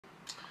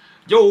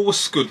Yo,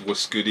 what's good?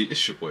 What's goody?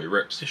 It's your boy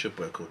Reps. It's your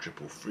boy called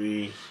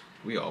 3pz.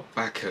 We are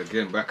back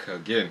again,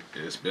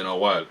 It's been a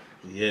while.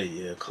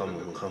 Yeah, come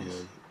on.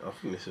 I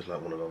think this is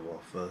like one of our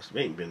first.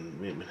 We ain't been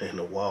here in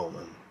a while,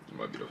 man. It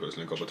might be the first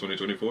link up of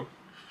 2024.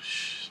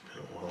 It's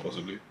been a while.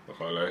 Possibly. I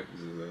can't lie.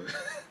 This is,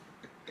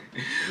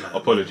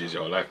 apologies,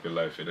 y'all. Life been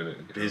life,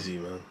 innit? Busy,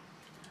 man.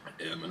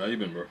 Yeah, man. How you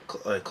been, bro?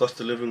 Cost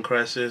of living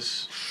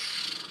crisis.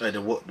 The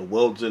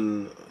world's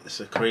in. It's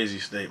a crazy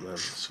state, man.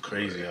 It's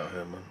crazy out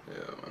here, man.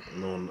 Yeah,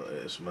 man. No one.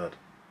 It's mad.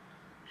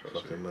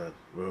 Fucking mad.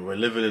 We're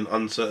living in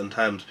uncertain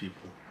times,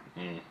 people.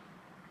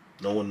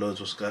 No one knows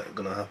what's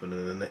gonna happen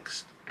in the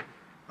next,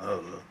 I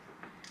don't know,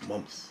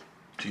 month,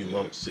 2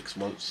 months, 6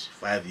 months,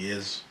 5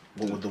 years.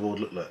 What would the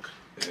world look like?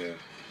 Yeah,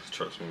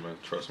 trust me, man.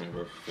 Trust me,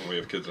 bro. When we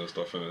have kids and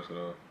stuff, innit?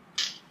 So,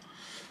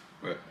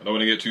 yeah, I don't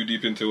want to get too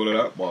deep into all of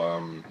that, but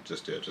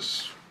just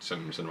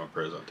send my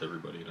prayers out to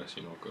everybody that's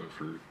going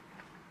through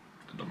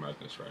the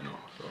madness right now.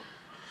 So.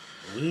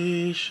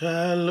 We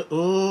shall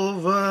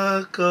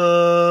overcome.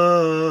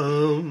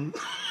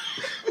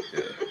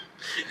 Yeah.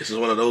 This is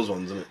one of those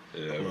ones, isn't it?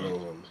 Yeah, one man. of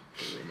those ones.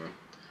 Yeah, man.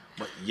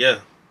 But yeah.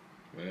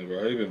 Man, bro,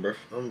 how you been, bro?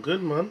 I'm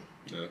good, man.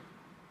 Yeah.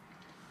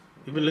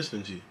 You've been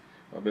listening to you?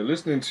 I've been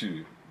listening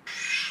to.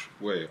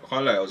 Wait, I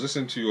can't lie. I was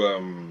listening to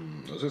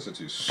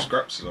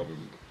Skrapz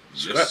album.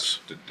 Skrapz?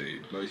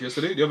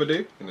 Yesterday, the other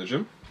day in the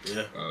gym.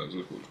 Yeah. It was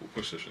a cool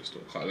push session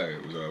still. Can't lie.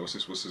 It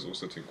was what's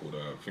the thing called?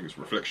 I think it's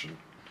Reflection.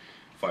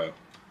 Fire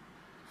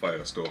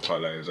still.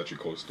 Can't lie. It was actually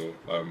cold still.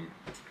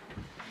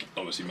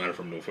 Obviously, man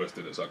from Northwest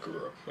did it, so I could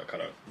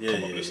kind of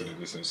come up listening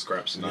to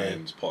Skrapz,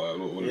 Nines, Potter,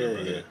 all of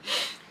them. Yeah.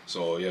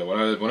 So yeah, when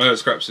I heard when I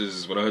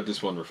heard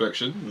this one,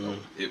 Reflection, and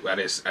you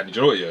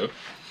know what, yeah,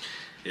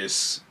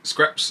 it's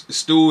Skrapz. It's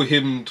still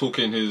him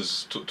talking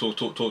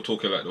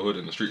talking like the hood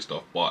and the street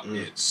stuff, but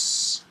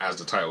it's, as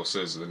the title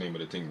says, the name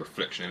of the thing,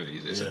 Reflection.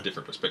 It's a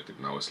different perspective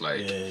now. It's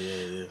like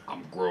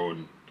I'm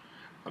grown.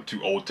 I'm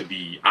too old to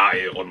be out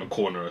here on the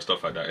corner and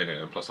stuff like that,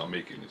 innit? And plus, I'm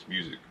making this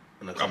music.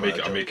 I'm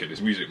making this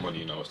music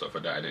money now and stuff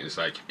like that. And it's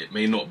like, it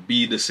may not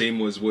be the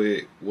same as where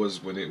it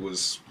was when it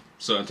was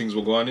certain things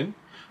were going in,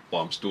 but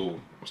I'm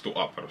still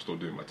up and I'm still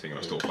doing my thing and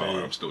I'm still power and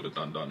I'm still the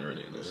done in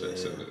a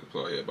sense.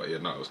 But yeah,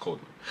 no, it was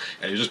cold, man.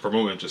 And he was just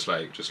promoting just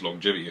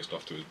longevity and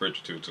stuff to his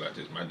bridge to like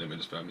his man and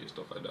his family and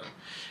stuff like that.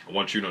 And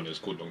one tune on there is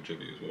called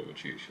Longevity as well,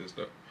 which he says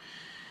that.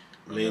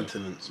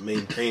 Maintenance,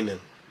 maintaining.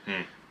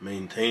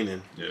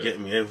 Maintaining. Yeah. You get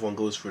me? Everyone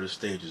goes through the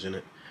stages,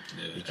 innit?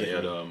 Yeah,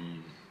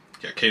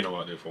 he had Kano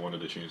out there for one of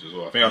the tunes as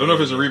well. I don't know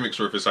if it's a remix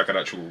or if it's like an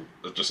actual,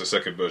 just a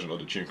second version of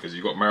the tune, because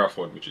you got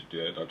Marathon, which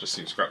I've just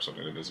seen Skrapz on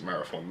it, and there's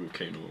Marathon with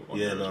Kano on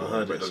there as well. I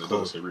heard but it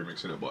doesn't say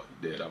remix in it, but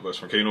yeah, that verse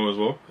from Kano as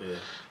well. Yeah.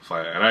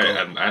 Fire. And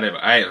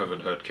I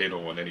haven't heard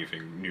Kano on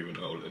anything new in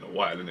a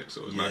while, innit?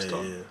 So it was nice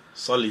time. Yeah.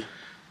 Sully.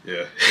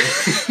 Yeah.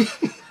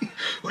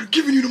 I'm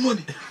giving you the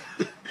money.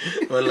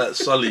 Man, like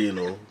Sully, you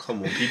know.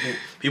 Come on,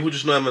 people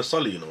just know him as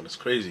Sully, you know. That's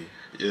crazy.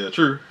 Yeah,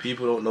 true.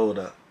 People don't know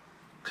that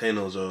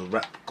Kano's a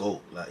rap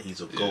goat. Like, he's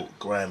a goat,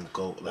 grime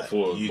goat. Like,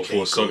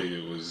 before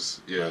Sully, it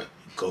was like,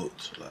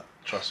 goat. Like,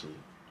 trust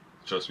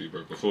me,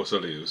 bro. Before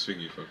Sully, it was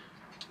thingy, fam.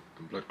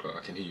 The blood clot.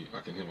 I can hear you. I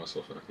can hear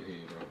myself, and I can hear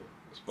you now.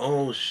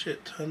 Oh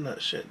shit! Turn that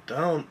shit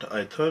down.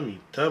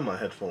 Turn my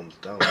headphones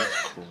down.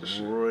 That's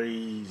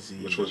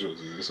crazy. Which one's yours?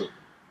 Is this up?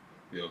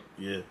 Yeah.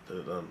 Yeah, turn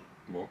it down.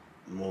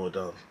 More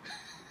down.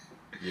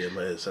 Yeah,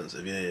 my head's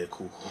sensitive. Yeah,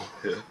 cool.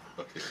 Yeah,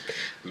 okay.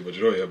 But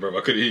you know, yeah, bro,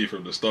 I couldn't hear you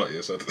from the start,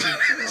 yeah, so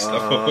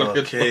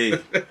okay.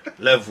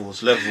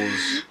 levels. I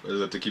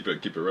just had to keep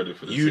it ready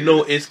for this. You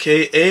know it's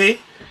KA?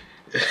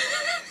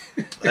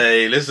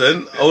 Hey,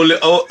 listen.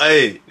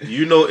 Hey,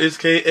 you know it's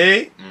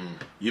KA?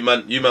 You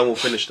man will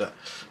finish that.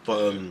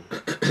 But,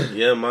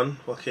 yeah, man,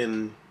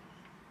 fucking,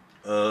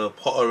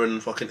 Potter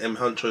and fucking M.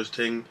 Huntro's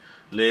thing,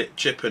 lit,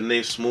 Chip and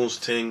Nafe Smallz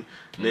thing,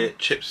 lit,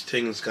 Chip's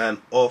thing's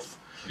going off.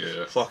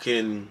 Yeah.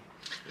 Fucking...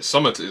 It's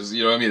summer,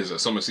 you know what I mean? It's a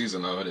summer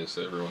season now, isn't it?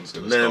 So everyone's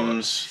gonna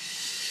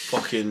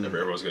fucking...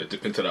 Everyone's gonna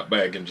dip into that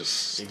bag and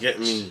just... You get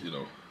me? You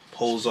know.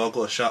 Poser,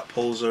 got a shot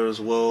Poser as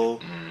well.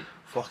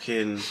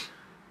 Fucking...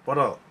 What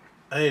up?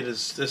 Hey,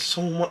 there's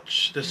so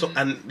much...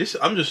 And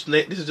I'm just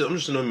naming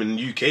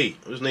UK.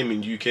 I'm just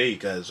naming UK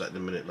guys at the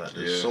minute. Like,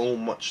 there's so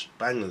much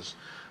bangers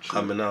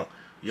coming out.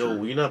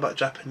 Yo, you know about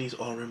Japanese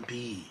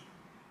RnB?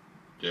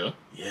 Yeah?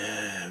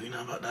 Yeah, you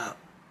know about that?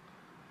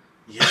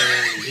 Yeah,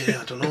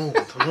 I don't know.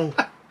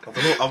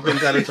 I've been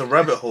down into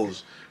rabbit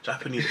holes.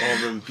 Japanese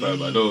R&B. I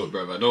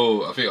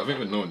know. I think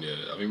we're known. Yeah,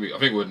 I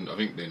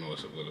think they know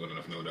us well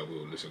enough. Know that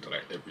we'll listen to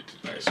like everything.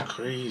 Like, it's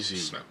crazy.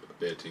 Snap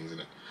bare things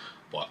in it.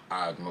 But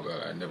I'm not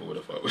gonna. I never would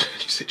have thought you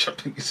say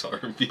Japanese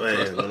R&B.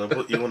 Yeah, I'm gonna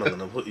put you on.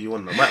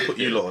 I might put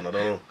you lot on. I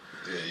don't know.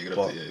 Yeah, you're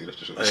gonna have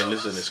to show Hey,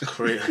 listen, it's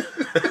crazy.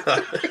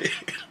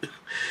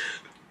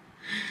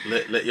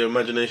 let your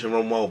imagination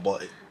run wild,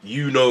 but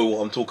you know what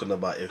I'm talking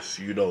about if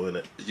you know,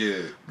 innit?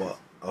 Yeah. But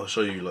I'll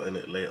show you lot in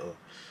it later.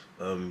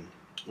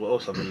 What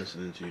else I've been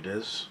listening to? I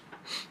just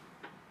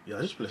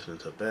been listening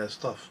to bare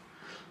stuff.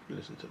 Man.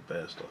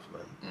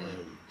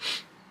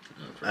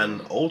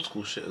 And old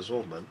school shit as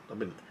well, man. I've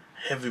been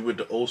Heavy with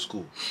the old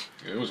school.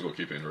 Yeah, always got to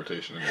keep it in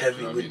rotation. Innit?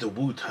 Heavy You know with the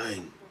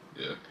Wu-Tang.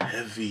 Yeah.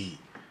 Heavy.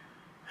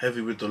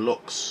 Heavy with the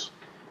locks.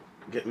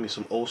 Get me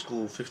some old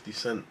school 50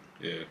 Cent.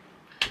 Yeah.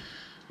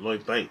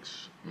 Lloyd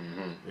Banks.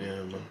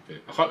 Yeah, man. Yeah.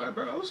 I can't lie,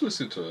 bro. I was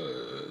listening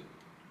to.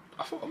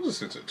 I thought I was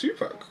listening to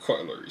Tupac quite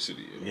a lot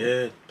recently. You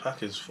know? Yeah,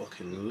 Pac is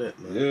fucking lit,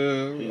 man.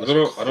 Yeah, He's I don't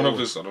know. I don't know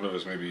cold. if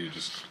it's maybe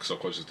just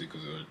subconsciously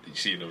because you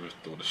see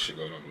all the shit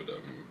going on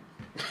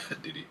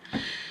with Diddy.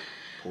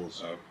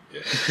 Pause.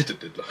 Yeah, the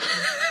diddler.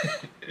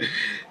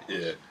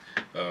 Yeah.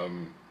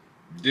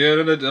 Yeah, I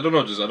don't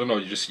know. I don't know.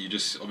 You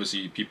just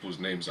obviously people's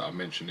names that are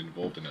mentioned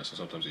involved in that. So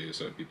sometimes you hear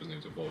certain people's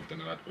names involved,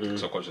 and then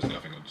subconsciously I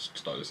think I'll just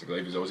start listening.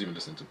 Like, I was even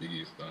listening to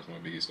Biggie's. That's my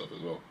Biggie stuff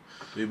as well.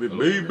 Baby.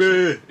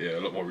 Yeah,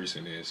 a lot more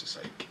recently. It's just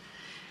like,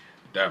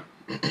 damn.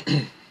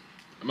 The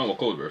man were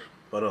cold, bro.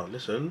 But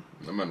listen.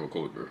 The man were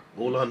cold, bro.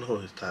 All I know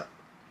is that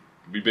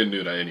We've been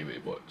doing that anyway,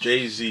 but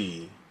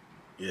Jay-Z,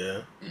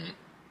 yeah,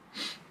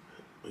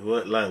 we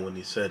weren't lying when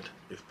he said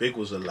if Big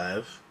was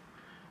alive,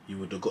 you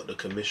would have got the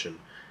commission.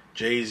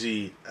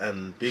 Jay-Z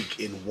and Big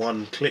in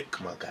one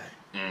click, my guy.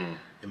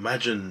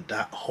 Imagine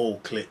that whole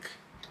click.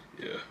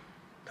 Yeah.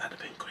 That'd have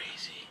been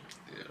crazy.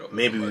 Yeah,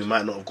 Maybe we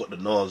might not have got the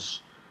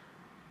Nas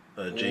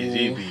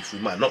Jay-Z beef. We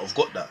might not have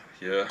got that.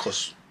 Yeah.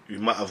 Because we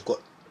might have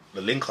got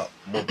the link up.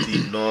 Mobb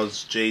Deep,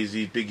 Nas,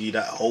 Jay-Z, Biggie,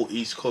 that whole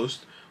East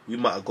Coast. We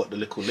might have got the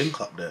little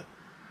link up there.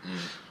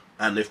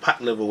 And if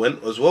Pac never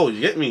went as well, you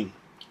get me?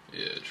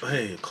 Yeah, true.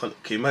 Hey, can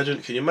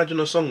you imagine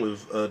a song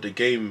with The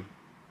Game,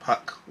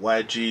 Pac,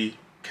 YG,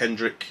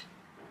 Kendrick,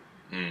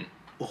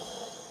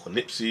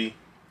 Nipsey?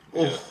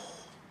 Yeah.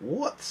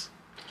 What?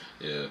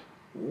 Yeah.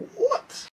 What?